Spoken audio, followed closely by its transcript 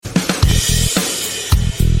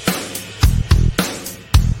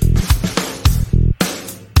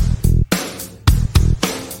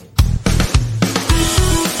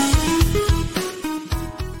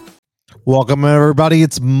Welcome, everybody.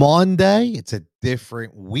 It's Monday. It's a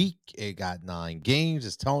different week. It got 9 games.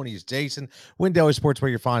 It's Tony, it's Jason. Win Daily Sports, where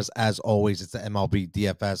you're find us. As always, it's the MLB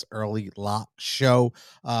DFS Early Lock Show.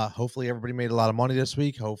 Hopefully, everybody made a lot of money this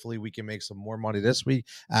week. Hopefully, we can make some more money this week.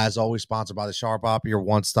 As always, sponsored by the Sharp Op, your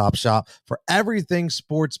one-stop shop for everything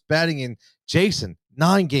sports betting. And Jason,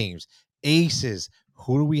 9 games, aces.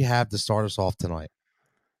 Who do we have to start us off tonight?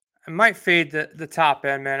 I might fade the top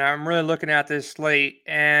end, man. I'm really looking at this slate,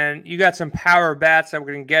 and you got some power bats that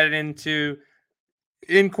we're going to get into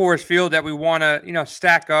in Coors Field that we want to,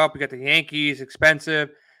 stack up. We got the Yankees,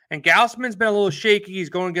 expensive, and Gausman's been a little shaky.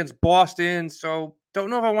 He's going against Boston, so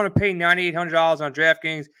don't know if I want to pay $9,800 on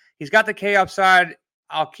DraftKings. He's got the K upside.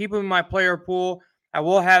 I'll keep him in my player pool. I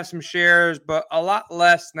will have some shares, but a lot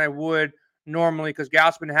less than I would normally because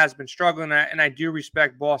Gausman has been struggling, and I do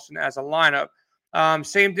respect Boston as a lineup.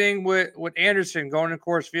 Same thing with Anderson going to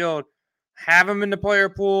Coors Field. Have him in the player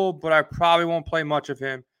pool, but I probably won't play much of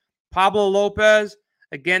him. Pablo Lopez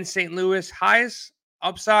against St. Louis, highest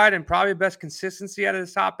upside and probably best consistency out of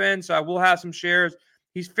the top end. So I will have some shares.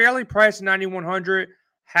 He's fairly priced at 9,100.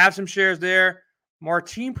 Have some shares there.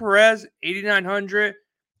 Martin Perez, 8,900.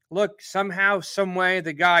 Look, somehow, some way,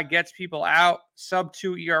 the guy gets people out.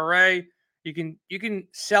 Sub-2 ERA. You can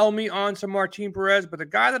sell me on some Martin Perez, but the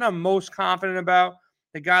guy that I'm most confident about,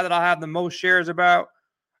 the guy that I'll have the most shares about,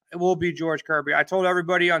 it will be George Kirby. I told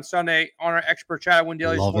everybody on Sunday on our expert chat at Win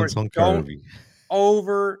Daily Sports, don't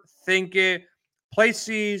overthink it. Play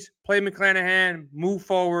C's, play McClanahan, move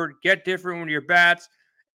forward, get different with your bats.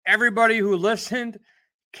 Everybody who listened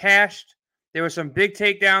cashed. There were some big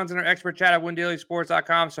takedowns in our expert chat at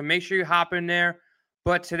WinDailySports.com, so make sure you hop in there.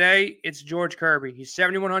 But today, it's George Kirby. He's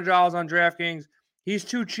 $7,100 on DraftKings. He's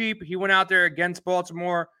too cheap. He went out there against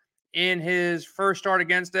Baltimore in his first start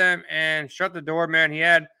against them and shut the door, man. He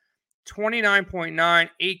had 29.9,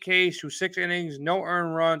 8 Ks through 6 innings, no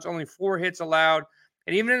earned runs, only 4 hits allowed.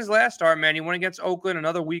 And even in his last start, man, he went against Oakland,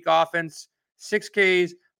 another weak offense, 6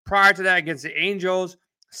 Ks. Prior to that, against the Angels,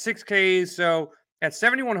 6 Ks. So at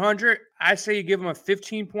 7,100, I say you give him a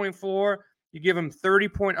 15.4. You give him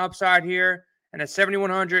 30-point upside here. And at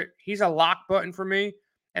 7,100, he's a lock button for me.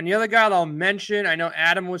 And the other guy that I'll mention, I know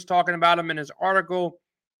Adam was talking about him in his article,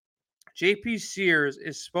 JP Sears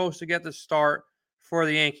is supposed to get the start for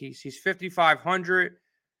the Yankees. He's 5,500.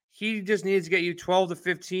 He just needs to get you 12 to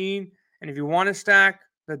 15. And if you want to stack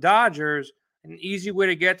the Dodgers, an easy way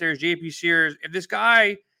to get there is JP Sears. If this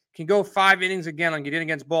guy can go 5 innings again like he did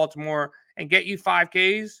against Baltimore and get you 5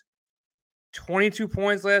 Ks, 22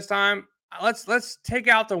 points last time, Let's take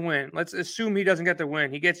out the win. Let's assume he doesn't get the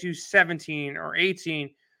win. He gets you 17 or 18.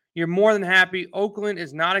 You're more than happy. Oakland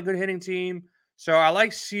is not a good hitting team. So I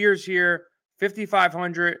like Sears here,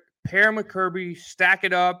 5,500. Pair him with Kirby, stack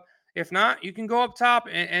it up. If not, you can go up top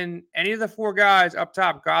and any of the 4 guys up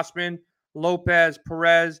top, Gausman, Lopez,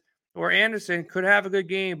 Perez, or Anderson could have a good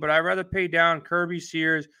game, but I'd rather pay down Kirby,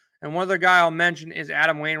 Sears. And one other guy I'll mention is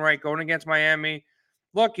Adam Wainwright going against Miami.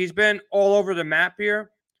 Look, he's been all over the map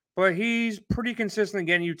here, but he's pretty consistently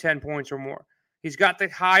getting you 10 points or more. He's got the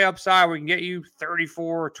high upside where he can get you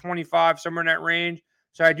 34 or 25, somewhere in that range.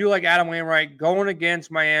 So I do like Adam Wainwright going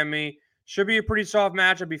against Miami. Should be a pretty soft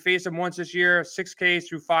matchup. He faced him once this year, 6 Ks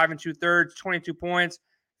through 5 2/3, 22 points.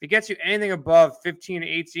 If he gets you anything above 15 to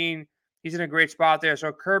 18, he's in a great spot there.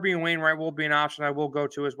 So Kirby and Wainwright will be an option I will go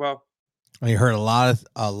to as well. You heard a lot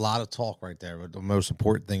of talk right there, but the most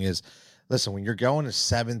important thing is, listen, when you're going to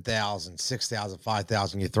 7,000, 6,000,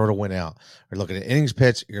 5,000, you throw the win out. You're looking at innings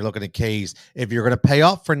pitch, you're looking at Ks. If you're going to pay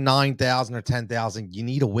up for 9,000 or 10,000, you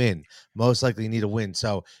need a win. Most likely you need a win.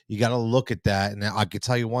 So you got to look at that. And I can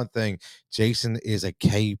tell you one thing, Jason is a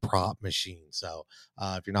K prop machine. So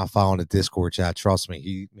if you're not following the Discord chat, trust me,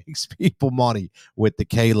 he makes people money with the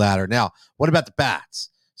K ladder. Now, what about the bats?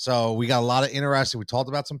 So we got a lot of interesting. We talked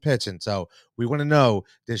about some pitching. So we want to know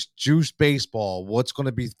this juice baseball, what's going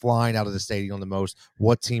to be flying out of the stadium the most?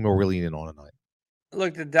 What team are we leaning on tonight?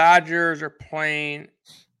 Look, the Dodgers are playing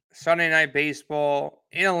Sunday night baseball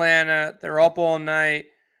in Atlanta. They're up all night.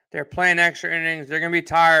 They're playing extra innings. They're going to be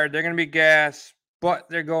tired. They're going to be gassed, but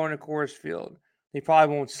they're going to Coors Field. They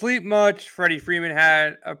probably won't sleep much. Freddie Freeman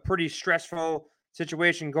had a pretty stressful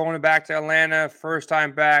situation going back to Atlanta, first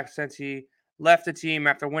time back since he left the team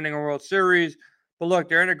after winning a World Series. But look,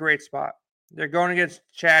 they're in a great spot. They're going against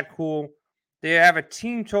Chad Kuhl. They have a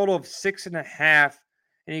team total of 6.5.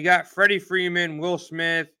 And you got Freddie Freeman, Will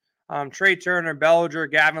Smith, Trey Turner, Bellinger,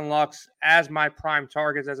 Gavin Lux as my prime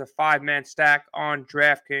targets as a 5-man stack on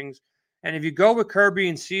DraftKings. And if you go with Kirby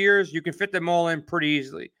and Sears, you can fit them all in pretty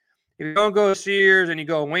easily. If you don't go Sears and you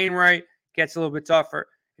go Wainwright, it gets a little bit tougher.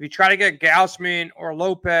 If you try to get Gausman or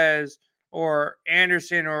Lopez or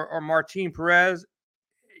Anderson or Martin Perez,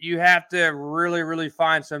 you have to really, really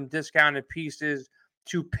find some discounted pieces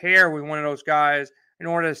to pair with one of those guys in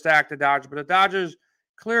order to stack the Dodgers. But the Dodgers,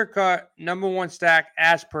 clear cut, number one stack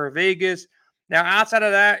as per Vegas. Now, outside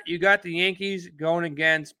of that, you got the Yankees going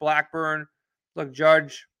against Blackburn. Look,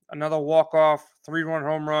 Judge, another walk-off, 3-run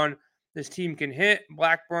home run. This team can hit.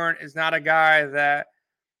 Blackburn is not a guy that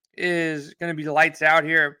is going to be lights out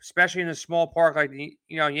here, especially in a small park like the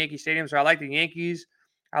Yankee Stadium. So I like the Yankees.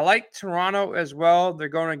 I like Toronto as well. They're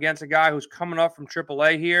going against a guy who's coming up from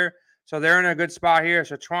AAA here. So they're in a good spot here.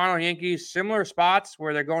 So Toronto Yankees, similar spots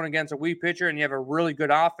where they're going against a weak pitcher and you have a really good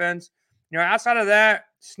offense. Outside of that,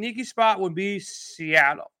 sneaky spot would be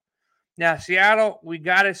Seattle. Now, Seattle, we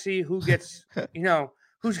got to see who gets,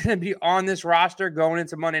 who's going to be on this roster going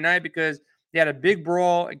into Monday night, because they had a big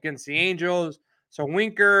brawl against the Angels. So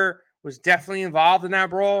Winker was definitely involved in that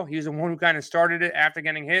brawl. He was the one who kind of started it after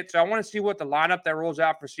getting hit. So I want to see what the lineup that rolls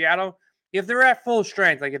out for Seattle, if they're at full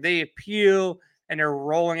strength, like if they appeal and they're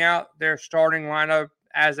rolling out their starting lineup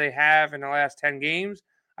as they have in the last 10 games.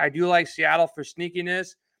 I do like Seattle for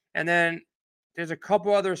sneakiness. And then there's a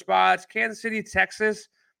couple other spots. Kansas City, Texas,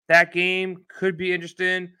 that game could be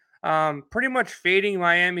interesting. Pretty much fading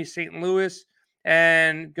Miami, St. Louis,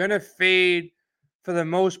 and going to fade for the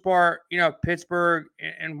most part, Pittsburgh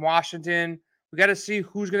and Washington. We got to see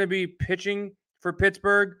who's going to be pitching for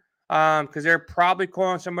Pittsburgh, because they're probably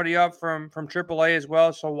calling somebody up from AAA as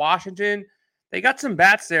well. So Washington, they got some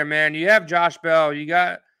bats there, man. You have Josh Bell, you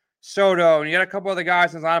got Soto, and you got a couple other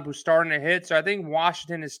guys in the lineup who's starting to hit. So I think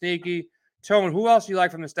Washington is sneaky. Tone, who else do you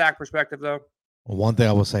like from the stack perspective, though? Well, one thing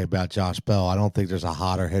I will say about Josh Bell, I don't think there's a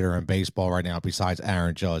hotter hitter in baseball right now besides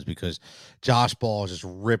Aaron Judge, because Josh Bell is just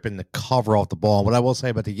ripping the cover off the ball. And what I will say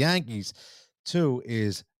about the Yankees, too,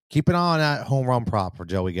 is keep an eye on that home run prop for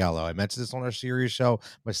Joey Gallo. I mentioned this on our series show,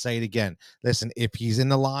 but say it again. Listen, if he's in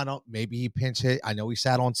the lineup, maybe he pinch hit. I know he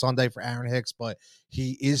sat on Sunday for Aaron Hicks, but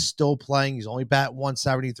he is still playing. He's only batting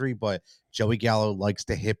 173, but Joey Gallo likes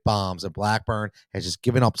to hit bombs. And Blackburn has just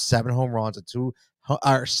given up 7 runs and 2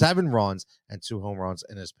 home runs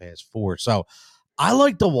in his past 4. So I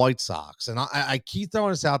like the White Sox, and I keep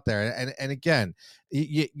throwing this out there. And again,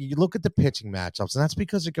 you look at the pitching matchups, and that's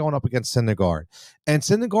because they're going up against Syndergaard. And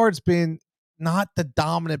Syndergaard's been not the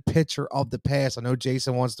dominant pitcher of the past. I know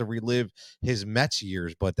Jason wants to relive his Mets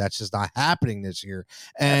years, but that's just not happening this year.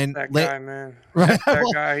 And that's that guy, man. Right?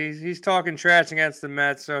 That guy. He's talking trash against the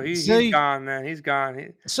Mets, so he's gone, man. He's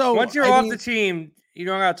gone. So once you're off the team, you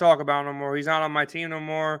don't got to talk about him no more. He's not on my team no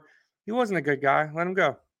more. He wasn't a good guy. Let him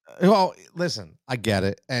go. Well, listen, I get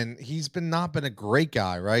it. And he's not been a great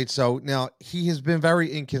guy, right? So now he has been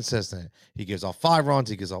very inconsistent. He gives up 5 runs,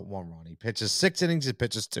 he gives up 1 run. He pitches 6 innings, he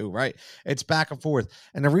pitches 2, right? It's back and forth.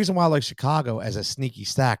 And the reason why I like Chicago as a sneaky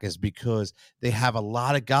stack is because they have a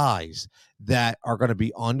lot of guys that are going to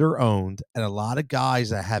be under-owned and a lot of guys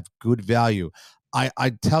that have good value. I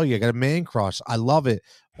tell you, I got a man crush. I love it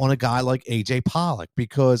on a guy like AJ Pollock,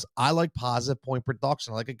 because I like positive point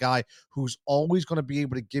production. I like a guy who's always going to be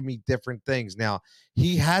able to give me different things. Now,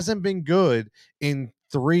 he hasn't been good in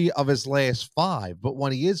 3 of his last 5, but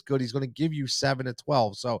when he is good, he's going to give you 7 to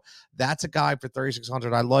 12. So that's a guy for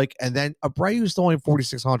 3,600 I like. And then Abreu's only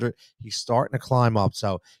 4,600. He's starting to climb up.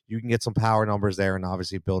 So you can get some power numbers there, and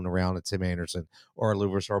obviously building around a Tim Anderson or a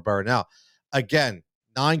Lewis Robert. Now, again,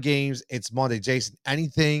 9 games. It's Monday. Jason,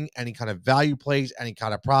 anything, any kind of value plays, any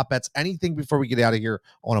kind of prop bets, anything before we get out of here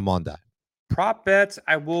on a Monday? Prop bets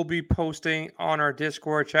I will be posting on our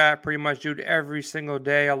Discord chat pretty much every single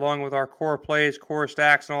day, along with our core plays, core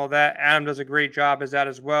stacks, and all that. Adam does a great job as that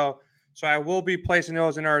as well. So I will be placing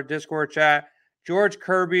those in our Discord chat. George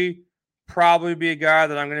Kirby, probably be a guy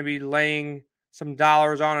that I'm going to be laying some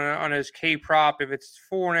dollars on his K prop. If it's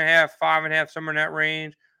 4.5, 5.5, somewhere in that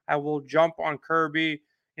range, I will jump on Kirby.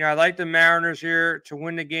 I like the Mariners here to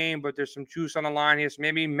win the game, but there's some juice on the line here. So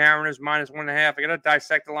maybe Mariners minus 1.5. I got to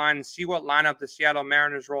dissect the line and see what lineup the Seattle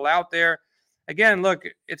Mariners roll out there. Again, look,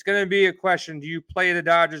 it's going to be a question. Do you play the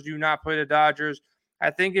Dodgers? Do you not play the Dodgers? I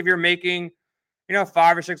think if you're making,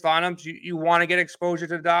 5 or 6 lineups, you want to get exposure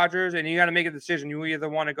to the Dodgers, and you got to make a decision. You either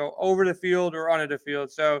want to go over the field or under the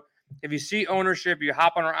field. So if you see ownership, you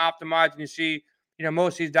hop on our Optimize and you see,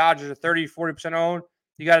 most of these Dodgers are 30, 40% owned.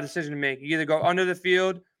 You got a decision to make. You either go under the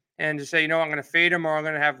field and just say, I'm going to fade them, or I'm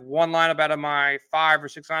going to have one lineup out of my 5 or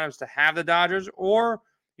 6 lineups to have the Dodgers, or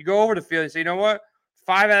you go over the field and say, 5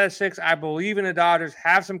 out of 6, I believe in the Dodgers,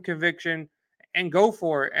 have some conviction, and go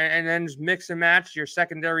for it. And then just mix and match your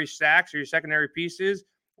secondary stacks or your secondary pieces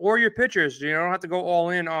or your pitchers. You don't have to go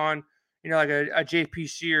all in on, like a JP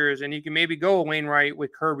Sears, and you can maybe go Wainwright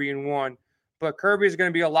with Kirby in 1. but Kirby is going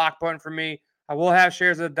to be a lock button for me. I will have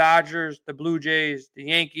shares of the Dodgers, the Blue Jays, the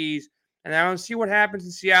Yankees, and I want to see what happens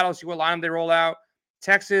in Seattle, see what line they roll out.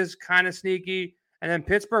 Texas, kind of sneaky. And then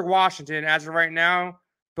Pittsburgh, Washington, as of right now,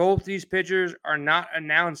 both these pitchers are not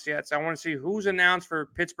announced yet. So I want to see who's announced for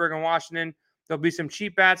Pittsburgh and Washington. There'll be some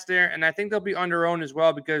cheap bats there, and I think they'll be under-owned as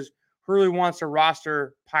well because Hurley wants to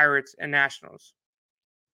roster Pirates and Nationals.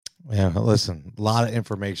 Yeah, listen, a lot of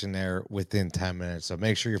information there within 10 minutes. So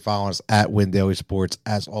make sure you're following us at Win Daily Sports.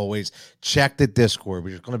 As always, check the Discord.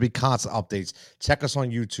 There's going to be constant updates. Check us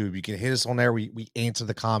on YouTube. You can hit us on there. We answer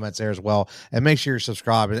the comments there as well. And make sure you're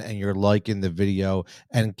subscribing and you're liking the video.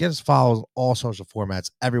 And get us followed on all social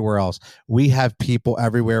formats everywhere else. We have people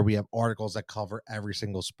everywhere. We have articles that cover every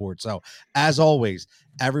single sport. So as always,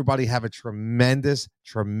 everybody have a tremendous,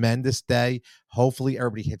 tremendous day. Hopefully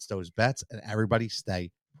everybody hits those bets and everybody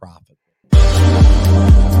stay profit.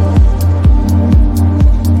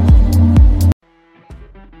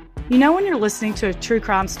 You know when you're listening to a true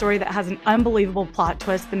crime story that has an unbelievable plot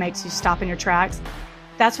twist that makes you stop in your tracks?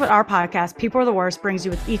 That's what our podcast, People Are the Worst, brings you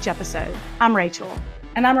with each episode. I'm Rachel.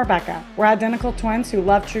 And I'm Rebecca. We're identical twins who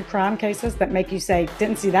love true crime cases that make you say,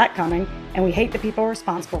 didn't see that coming, and we hate the people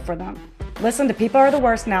responsible for them. Listen to People Are the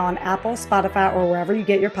Worst now on Apple, Spotify, or wherever you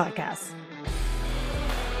get your podcasts.